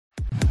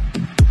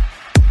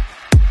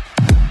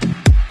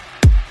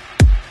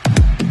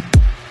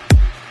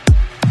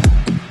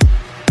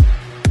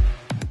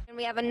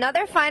We have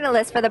another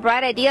finalist for the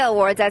Bright Idea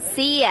Awards at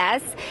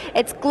CES.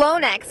 It's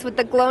Glonex with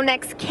the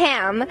Glonex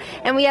Cam,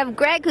 and we have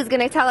Greg who's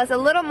going to tell us a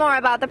little more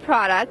about the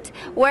product,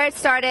 where it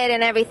started,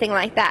 and everything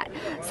like that.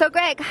 So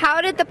Greg,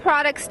 how did the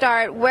product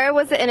start? Where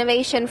was the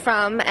innovation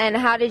from, and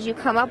how did you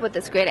come up with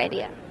this great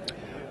idea?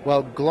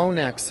 Well,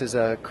 Glonex is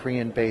a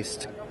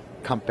Korean-based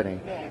company,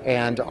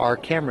 and our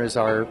cameras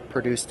are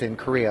produced in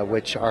Korea,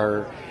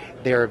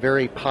 they're a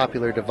very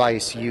popular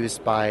device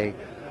used by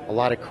a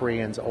lot of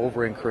Koreans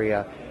over in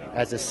Korea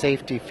as a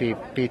safety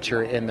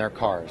feature in their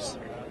cars.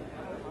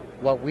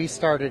 What we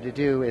started to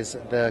do is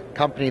the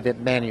company that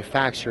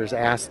manufactures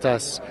asked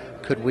us,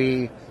 could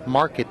we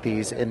market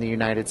these in the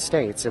United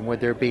States, and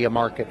would there be a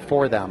market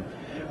for them?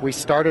 We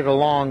started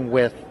along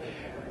with,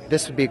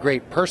 this would be a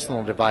great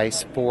personal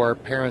device for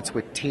parents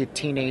with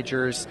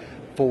teenagers,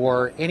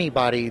 for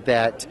anybody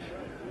that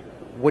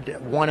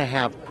would want to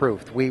have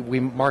proof. We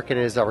market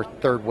it as our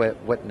third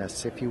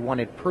witness. If you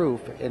wanted proof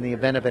in the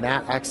event of an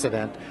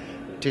accident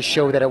to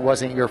show that it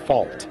wasn't your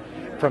fault.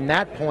 From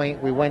that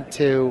point, we went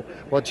to,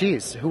 well,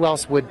 geez, who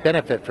else would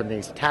benefit from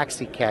these?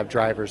 Taxi cab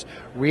drivers,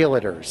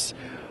 realtors,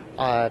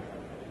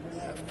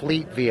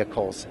 fleet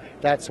vehicles,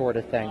 that sort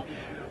of thing.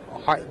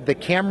 The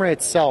camera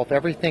itself,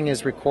 everything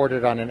is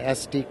recorded on an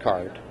SD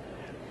card.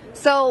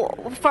 So,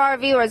 for our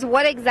viewers,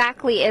 what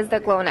exactly is the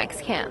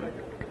Glonex Cam?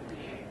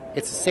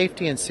 It's a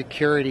safety and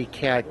security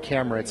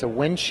camera. It's a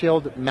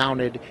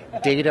windshield-mounted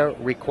data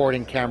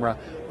recording camera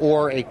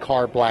or a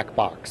car black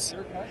box.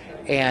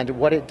 And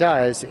what it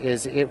does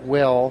is it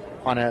will,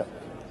 on a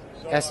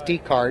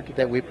SD card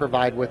that we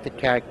provide with the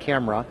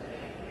camera,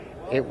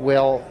 it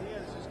will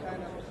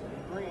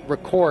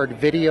record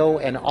video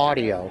and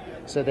audio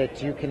so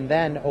that you can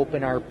then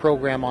open our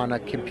program on a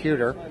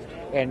computer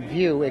and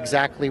view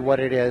exactly what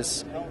it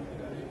is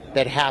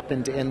that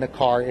happened in the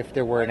car, if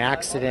there were an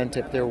accident,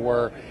 if there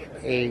were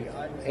a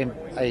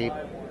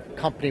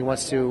company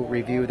wants to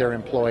review their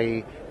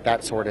employee,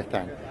 that sort of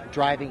thing.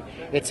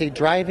 It's a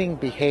driving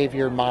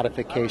behavior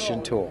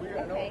modification tool.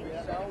 Okay.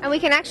 And we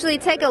can actually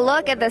take a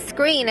look at the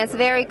screen. It's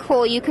very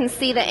cool. You can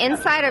see the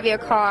inside of your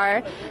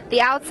car,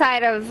 the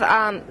outside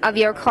of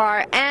your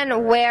car,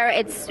 and where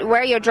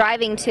you're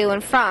driving to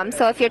and from.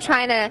 So if you're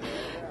trying to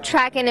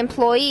track an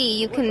employee,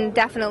 you can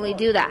definitely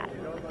do that.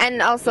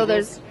 And also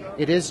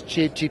It is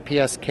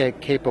GPS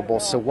capable,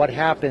 so what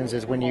happens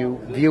is when you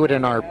view it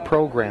in our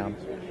program,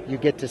 you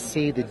get to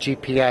see the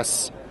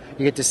GPS,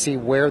 you get to see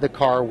where the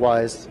car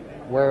was,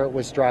 where it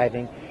was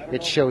driving.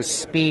 It shows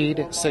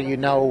speed, so you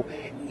know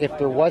if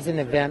there was an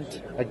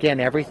event, again,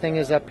 everything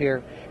is up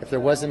here. If there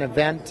was an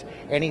event,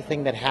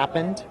 anything that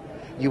happened,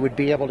 you would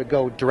be able to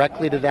go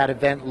directly to that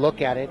event,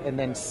 look at it, and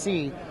then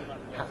see,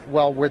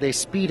 well, were they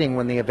speeding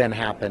when the event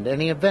happened?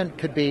 And the event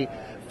could be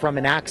from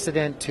an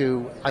accident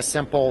to a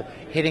simple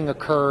hitting a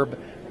curb,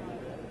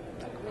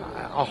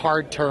 a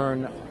hard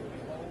turn,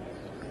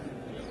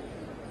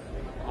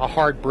 a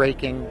hard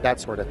braking, that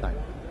sort of thing.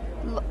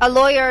 A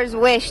lawyer's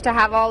wish to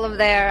have all of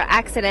their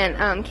accident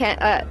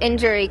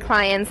injury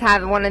clients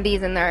have one of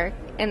these in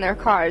their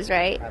cars,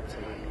 right?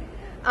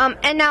 Absolutely.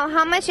 And now,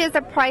 how much is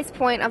the price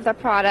point of the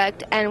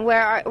product, and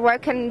where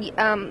can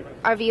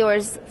our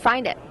viewers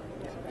find it?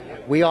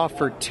 We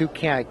offer two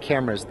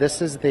cameras. This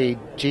is the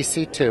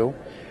GC2,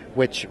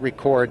 which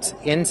records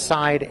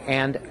inside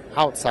and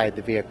outside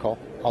the vehicle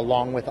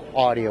along with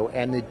audio,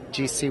 and the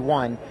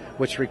GC1,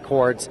 which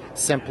records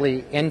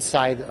simply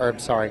outside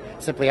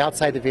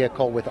the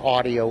vehicle with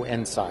audio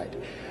inside.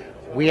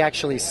 We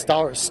actually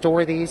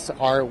store these.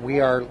 We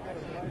are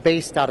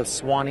based out of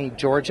Swanee,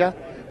 Georgia.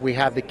 We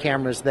have the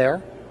cameras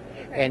there,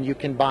 and you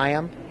can buy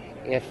them.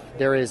 If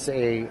there is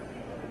a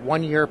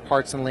 1-year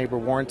parts and labor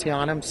warranty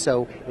on them,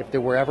 so if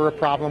there were ever a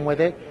problem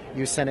with it,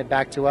 you send it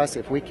back to us.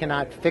 If we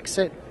cannot fix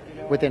it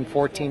within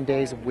 14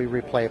 days, we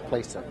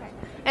replace it.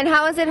 And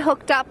how is it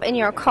hooked up in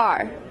your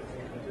car?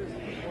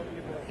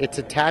 It's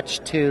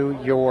attached to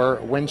your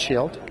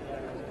windshield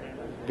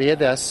via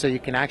this, so you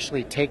can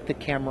actually take the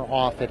camera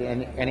off at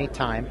any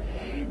time.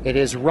 It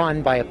is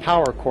run by a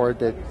power cord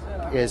that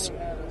is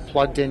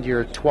plugged into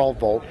your 12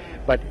 volt,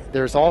 but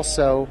there's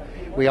also,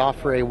 we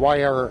offer a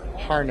wire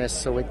harness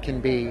so it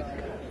can be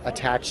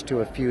attached to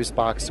a fuse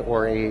box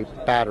or a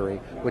battery,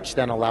 which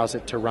then allows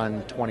it to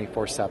run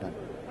 24/7.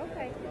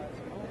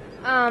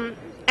 Okay.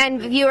 And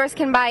viewers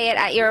can buy it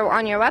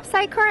on your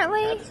website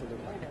currently? Absolutely.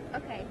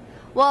 Okay.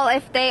 Well,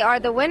 if they are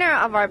the winner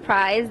of our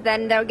prize,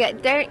 then they'll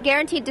get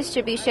guaranteed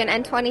distribution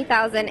and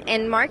 $20,000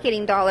 in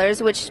marketing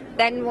dollars, which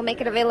then will make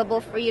it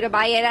available for you to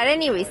buy it at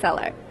any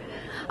reseller.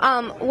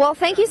 Well,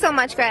 thank you so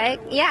much, Greg.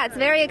 Yeah, it's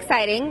very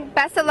exciting.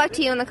 Best of luck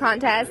to you in the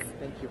contest.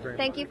 Thank you very much.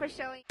 Thank you for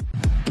showing.